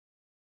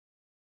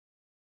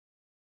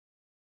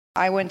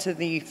I went to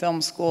the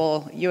film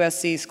school,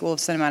 USC School of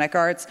Cinematic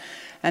Arts,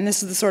 and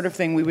this is the sort of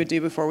thing we would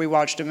do before we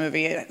watched a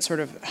movie. It sort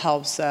of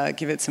helps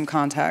give it some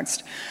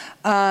context.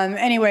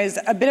 Anyways,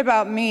 a bit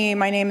about me.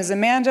 My name is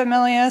Amanda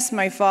Milius.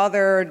 My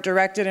father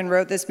directed and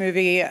wrote this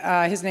movie.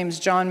 His name is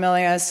John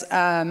Milius.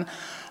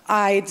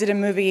 I did a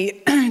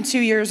movie 2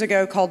 years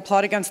ago called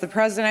Plot Against the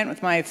President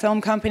with my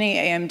film company,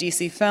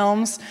 AMDC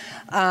Films.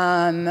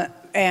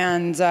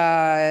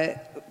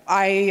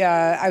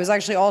 I was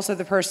actually also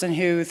the person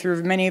who,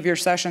 through many of your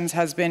sessions,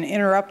 has been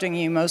interrupting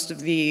you most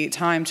of the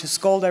time to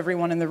scold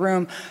everyone in the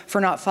room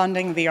for not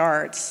funding the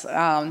arts.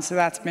 So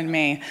that's been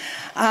me.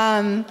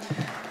 And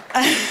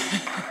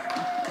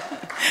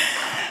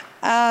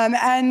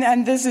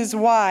this is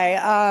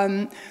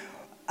why.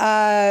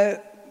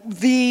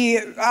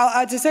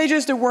 To say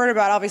just a word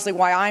about obviously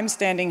why I'm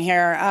standing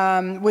here,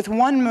 with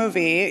one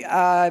movie,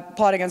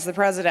 Plot Against the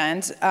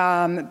President,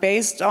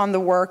 based on the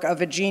work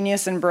of a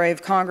genius and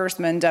brave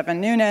Congressman,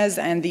 Devin Nunes,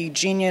 and the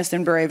genius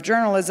and brave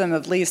journalism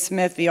of Lee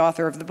Smith, the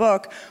author of the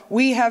book,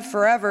 we have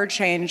forever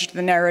changed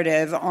the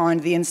narrative on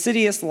the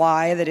insidious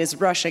lie that is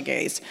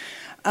Russiagate.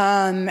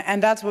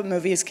 And that's what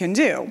movies can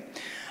do.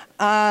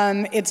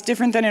 It's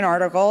different than an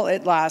article.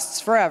 It lasts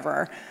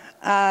forever.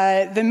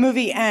 The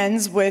movie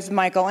ends with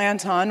Michael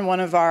Anton, one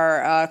of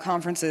our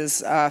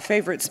conference's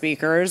favorite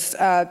speakers,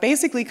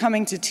 basically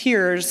coming to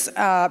tears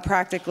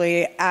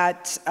practically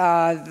at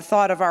the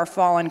thought of our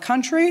fallen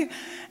country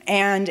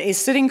and a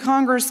sitting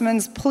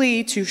congressman's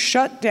plea to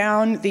shut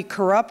down the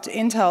corrupt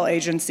intel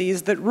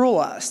agencies that rule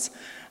us.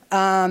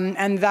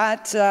 And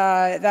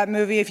that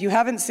movie, if you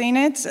haven't seen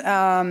it,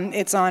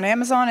 it's on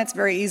Amazon. It's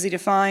very easy to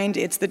find.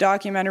 It's the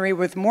documentary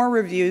with more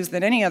reviews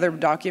than any other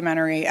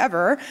documentary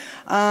ever,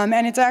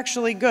 and it's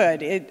actually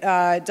good. It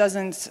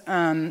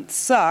doesn't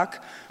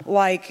suck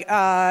like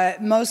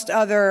most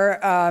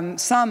other,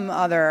 some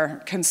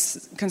other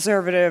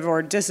conservative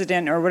or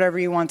dissident or whatever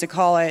you want to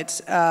call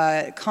it,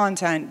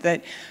 content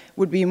that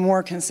would be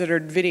more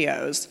considered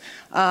videos.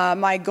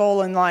 My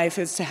goal in life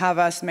is to have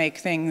us make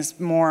things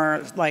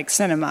more like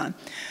cinema.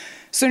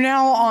 So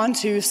now on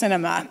to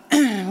cinema.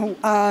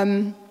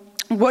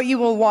 What you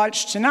will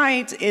watch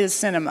tonight is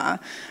cinema.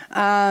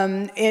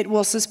 It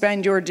will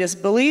suspend your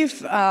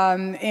disbelief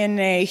in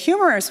a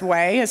humorous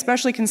way,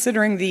 especially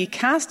considering the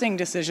casting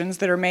decisions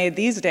that are made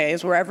these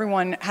days, where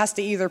everyone has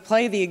to either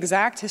play the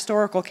exact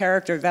historical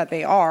character that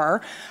they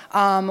are,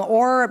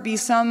 or be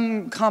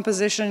some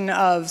composition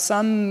of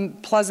some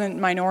pleasant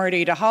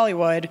minority to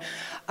Hollywood.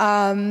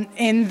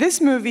 In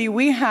this movie,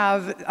 we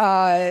have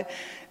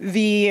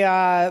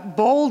the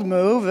bold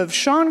move of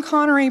Sean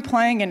Connery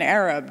playing an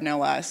Arab, no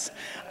less,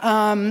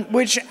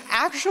 which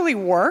actually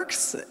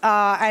works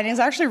and is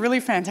actually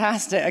really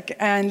fantastic.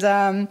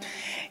 And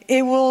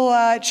it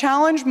will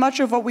challenge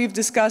much of what we've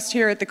discussed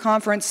here at the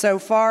conference so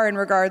far in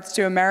regards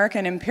to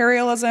American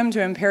imperialism,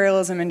 to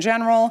imperialism in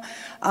general.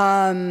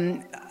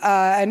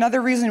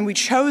 Another reason we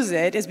chose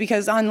it is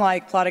because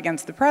unlike Plot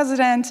Against the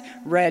President,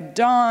 Red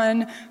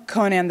Dawn,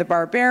 Conan the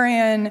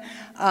Barbarian,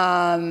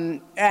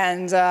 and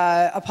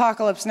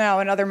Apocalypse Now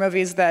and other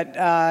movies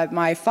that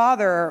my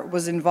father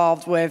was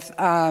involved with,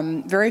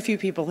 very few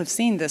people have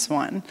seen this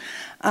one,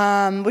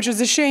 which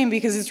is a shame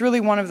because it's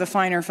really one of the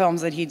finer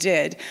films that he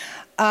did.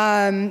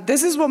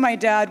 This is what my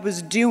dad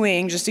was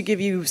doing, just to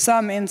give you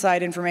some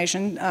inside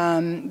information.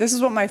 This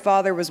is what my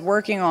father was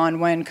working on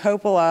when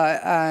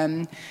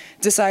Coppola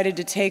decided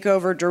to take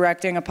over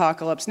directing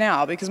Apocalypse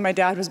Now, because my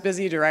dad was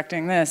busy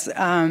directing this,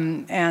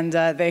 and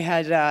they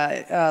had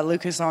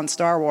Lucas on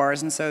Star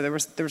Wars, and so there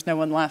was no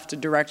one left to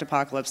direct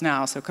Apocalypse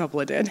Now, so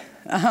Coppola did.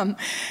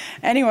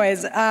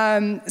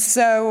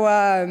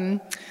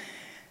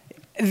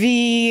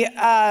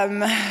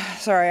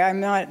 Sorry,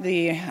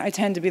 I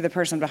tend to be the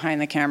person behind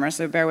the camera,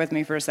 so bear with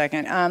me for a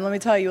second. Let me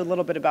tell you a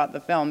little bit about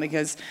the film,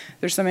 because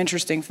there's some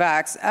interesting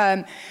facts.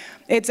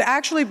 It's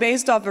actually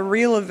based off a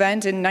real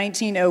event in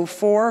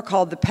 1904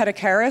 called the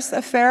Petticaris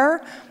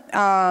Affair,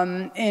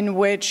 in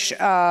which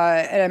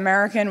an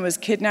American was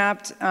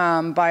kidnapped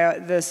by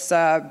this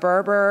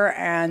Berber,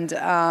 and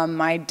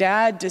my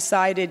dad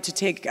decided to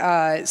take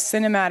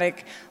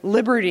cinematic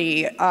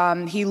liberty.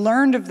 He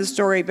learned of the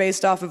story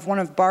based off of one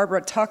of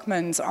Barbara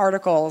Tuchman's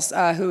articles,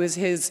 who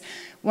is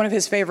one of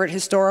his favorite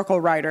historical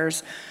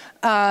writers.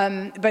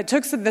 But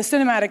took the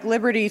cinematic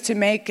liberty to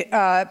make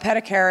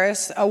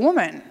Petticaris a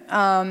woman.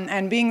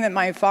 And being that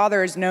my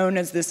father is known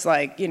as this,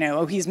 like, you know,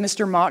 oh, he's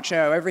Mr.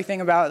 Macho,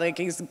 everything about, like,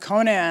 he's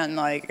Conan,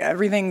 like,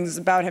 everything's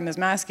about him is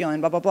masculine,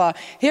 blah, blah, blah.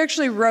 He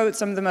actually wrote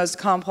some of the most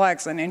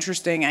complex and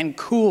interesting and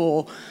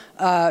cool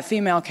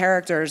female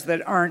characters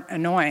that aren't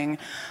annoying.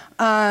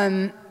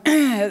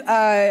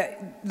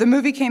 The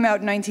movie came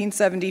out in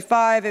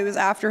 1975. It was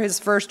after his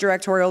first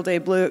directorial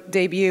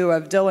debut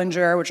of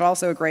Dillinger, which is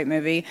also a great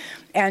movie,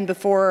 and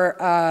before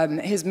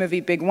his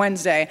movie Big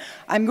Wednesday.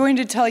 I'm going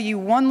to tell you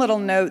one little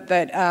note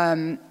that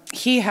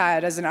he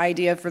had as an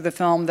idea for the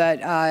film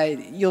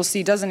that you'll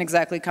see doesn't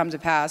exactly come to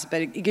pass,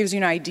 but it gives you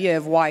an idea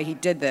of why he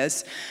did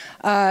this.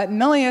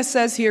 Milius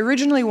says he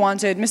originally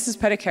wanted Mrs.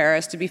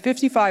 Petticaris to be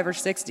 55 or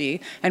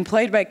 60 and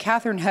played by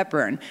Katharine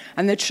Hepburn,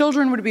 and the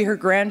children would be her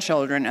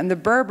grandchildren, and the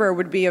Berber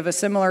would be of a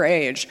similar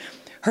age.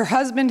 Her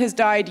husband has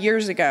died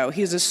years ago.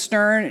 She's a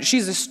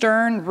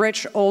stern,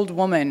 rich old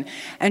woman,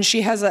 and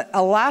she has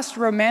a last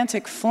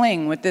romantic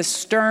fling with this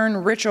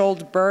stern, rich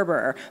old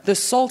Berber, the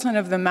Sultan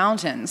of the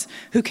Mountains,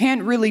 who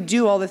can't really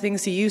do all the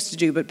things he used to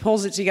do, but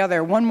pulls it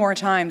together one more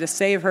time to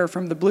save her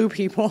from the blue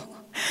people.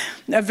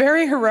 A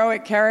very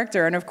heroic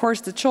character, and of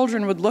course the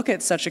children would look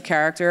at such a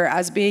character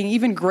as being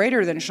even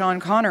greater than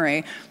Sean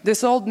Connery.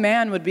 This old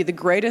man would be the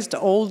greatest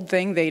old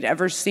thing they'd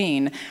ever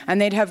seen,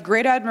 and they'd have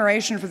great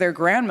admiration for their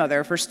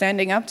grandmother for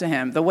standing up to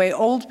him, the way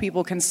old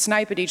people can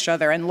snipe at each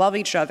other and love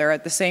each other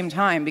at the same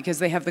time because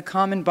they have the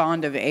common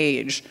bond of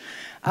age.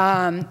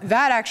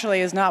 That actually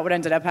is not what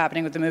ended up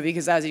happening with the movie,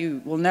 because as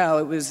you will know,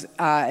 it was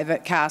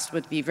cast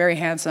with the very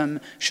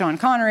handsome Sean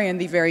Connery and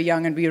the very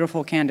young and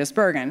beautiful Candice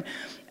Bergen.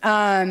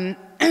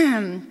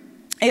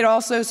 It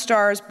also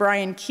stars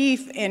Brian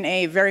Keith in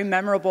a very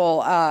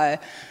memorable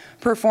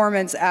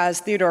performance as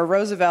Theodore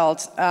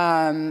Roosevelt,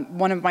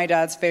 one of my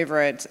dad's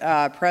favorite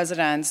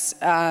presidents.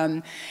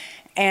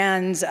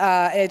 And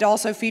it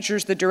also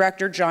features the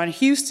director John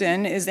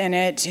Huston is in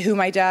it, who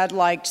my dad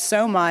liked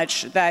so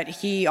much that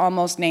he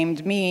almost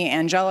named me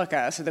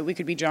Angelica so that we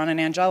could be John and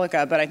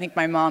Angelica, but I think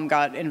my mom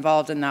got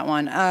involved in that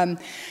one.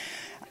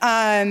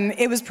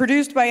 It was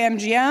produced by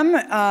MGM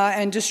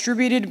and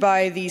distributed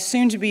by the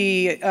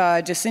soon-to-be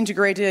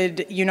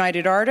disintegrated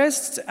United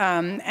Artists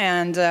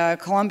and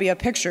Columbia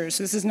Pictures.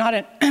 This is not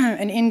an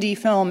indie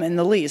film in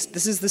the least.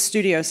 This is the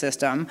studio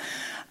system.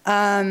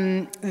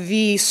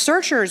 The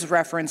Searchers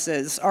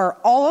references are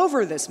all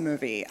over this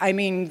movie. I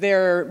mean,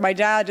 my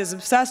dad is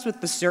obsessed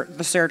with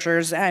the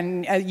Searchers,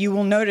 and you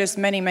will notice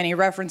many, many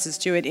references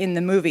to it in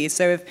the movie.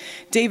 So if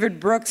David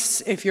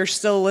Brooks, if you're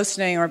still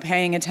listening or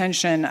paying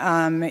attention,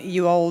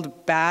 you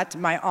old bat,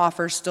 my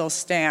offer still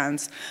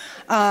stands.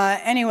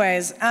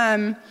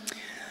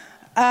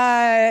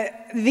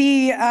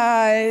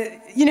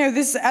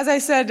 This, as I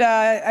said,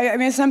 I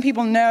mean, some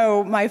people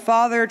know my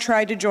father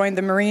tried to join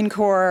the Marine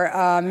Corps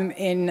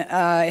in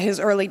his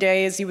early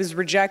days. He was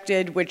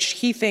rejected, which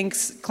he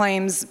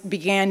claims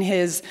began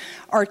his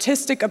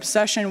artistic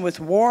obsession with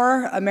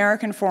war,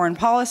 American foreign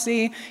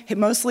policy,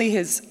 mostly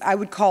his, I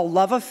would call,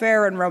 love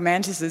affair and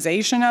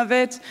romanticization of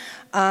it.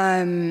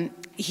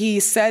 He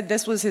said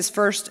this was his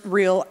first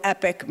real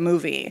epic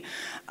movie.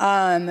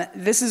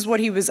 This is what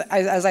he was,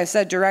 as I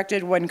said,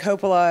 directed when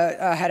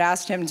Coppola had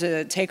asked him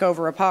to take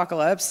over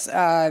Apocalypse.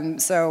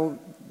 So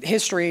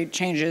history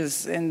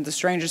changes in the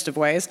strangest of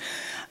ways.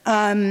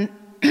 What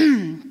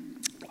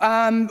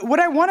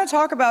I want to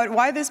talk about,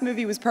 why this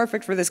movie was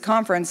perfect for this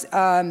conference,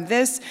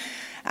 this,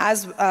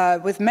 as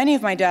with many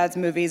of my dad's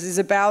movies, is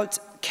about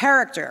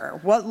character.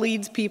 What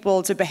leads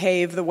people to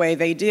behave the way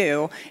they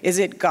do? Is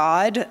it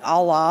God,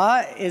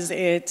 Allah? Is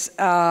it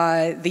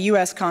the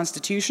US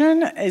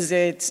Constitution? Is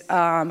it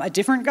a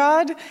different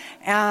God?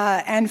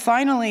 And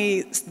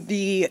finally,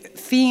 the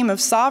theme of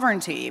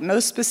sovereignty,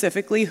 most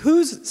specifically,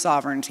 whose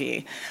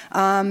sovereignty?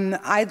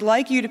 I'd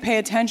like you to pay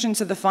attention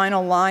to the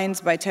final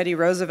lines by Teddy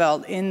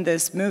Roosevelt in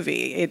this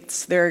movie.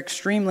 They're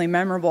extremely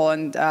memorable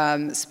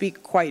and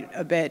speak quite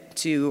a bit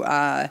to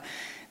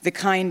the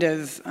kind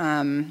of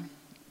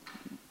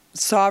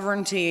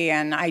sovereignty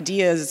and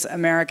ideas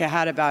America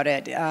had about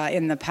it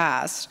in the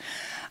past.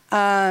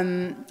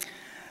 One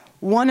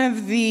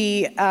of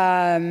the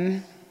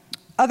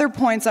other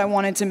points I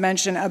wanted to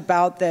mention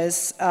about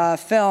this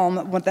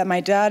film, what that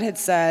my dad had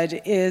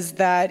said, is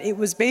that it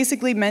was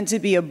basically meant to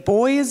be a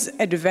boys'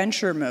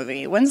 adventure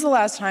movie. When's the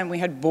last time we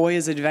had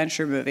boys'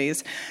 adventure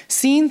movies?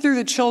 Seen through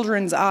the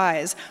children's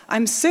eyes.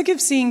 I'm sick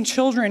of seeing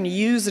children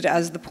use it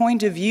as the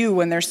point of view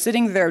when they're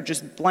sitting there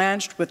just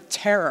blanched with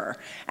terror.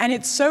 And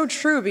it's so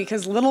true,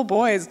 because little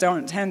boys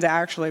don't tend to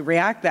actually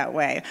react that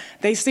way.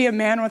 They see a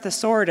man with a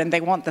sword and they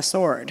want the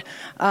sword.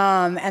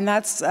 And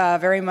that's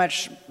very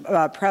much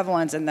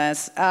prevalent in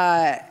this.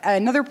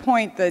 Another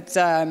point that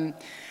I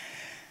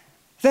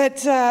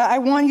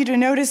want you to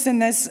notice in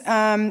this,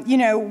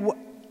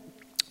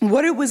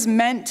 what it was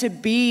meant to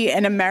be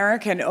an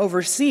American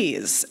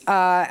overseas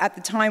at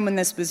the time when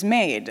this was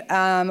made.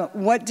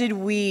 What did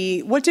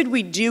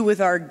we do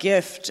with our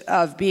gift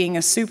of being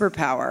a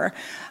superpower?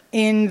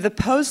 In the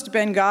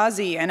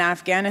post-Benghazi and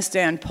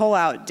Afghanistan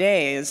pullout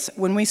days,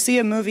 when we see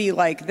a movie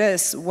like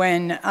this,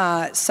 when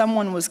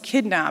someone was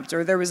kidnapped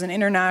or there was an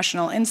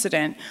international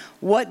incident,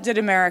 what did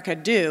America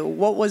do?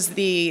 What was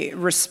the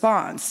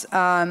response?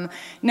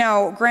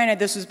 Now, granted,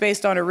 this was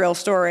based on a real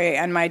story,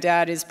 and my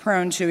dad is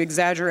prone to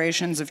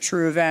exaggerations of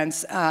true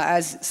events,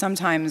 as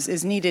sometimes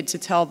is needed to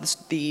tell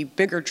the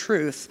bigger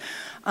truth.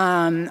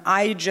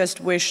 I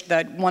just wish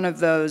that one of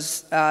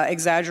those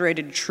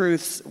exaggerated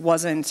truths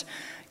wasn't,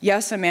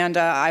 "Yes,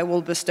 Amanda, I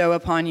will bestow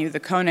upon you the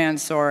Conan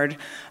sword."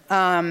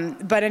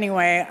 But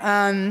anyway,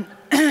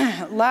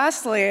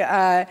 lastly,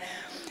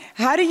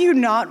 How do you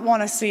not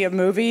want to see a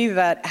movie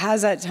that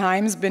has at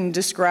times been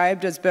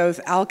described as both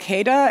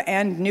Al-Qaeda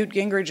and Newt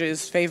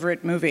Gingrich's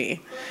favorite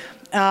movie?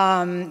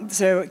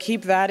 So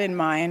keep that in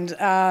mind.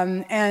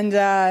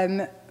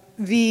 The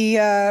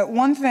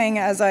one thing,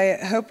 as I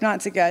hope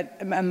not to get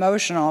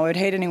emotional, I would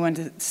hate anyone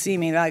to see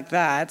me like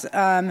that.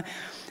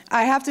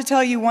 I have to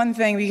tell you one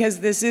thing, because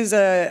this is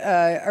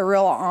a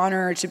real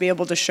honor to be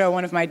able to show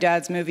one of my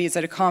dad's movies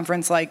at a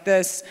conference like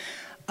this.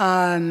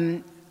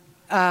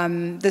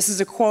 This is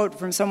a quote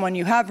from someone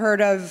you have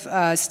heard of,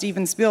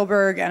 Steven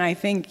Spielberg, and I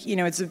think,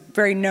 it's a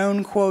very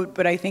known quote,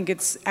 but I think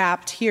it's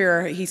apt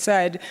here. He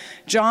said,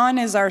 "John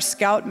is our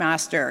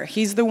scoutmaster.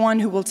 He's the one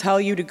who will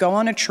tell you to go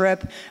on a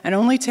trip and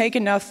only take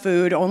enough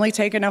food, only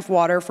take enough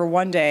water for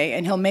one day,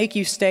 and he'll make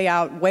you stay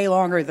out way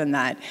longer than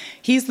that.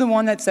 He's the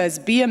one that says,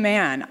 be a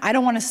man. I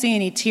don't want to see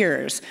any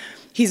tears."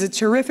 He's a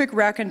terrific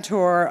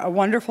raconteur, a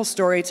wonderful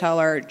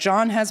storyteller.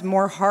 John has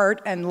more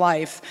heart and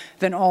life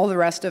than all the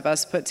rest of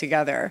us put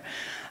together.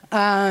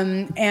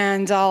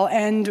 And I'll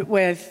end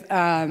with,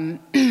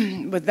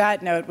 with that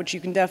note, which you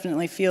can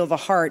definitely feel the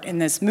heart in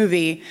this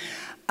movie.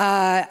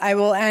 I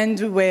will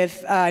end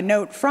with a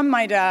note from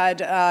my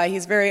dad.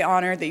 He's very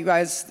honored that you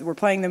guys were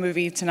playing the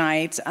movie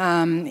tonight.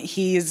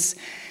 He's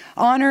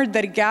honored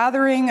that a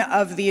gathering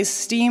of the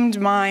esteemed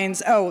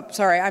minds. Oh,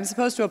 sorry, I'm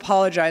supposed to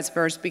apologize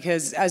first,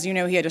 because as you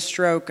know, he had a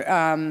stroke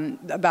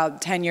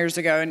about 10 years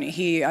ago, and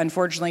he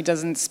unfortunately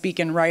doesn't speak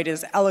and write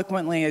as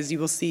eloquently as you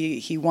will see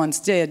he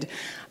once did.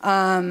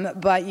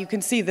 But you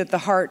can see that the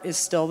heart is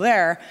still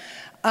there.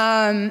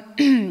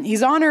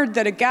 He's honored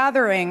that a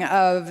gathering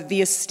of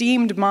the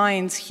esteemed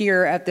minds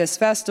here at this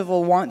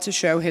festival want to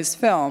show his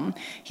film.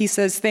 He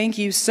says thank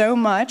you so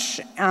much,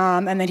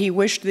 and that he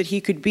wished that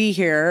he could be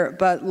here,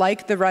 but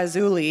like the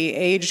Razuli,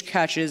 age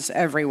catches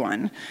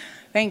everyone.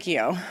 Thank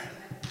you.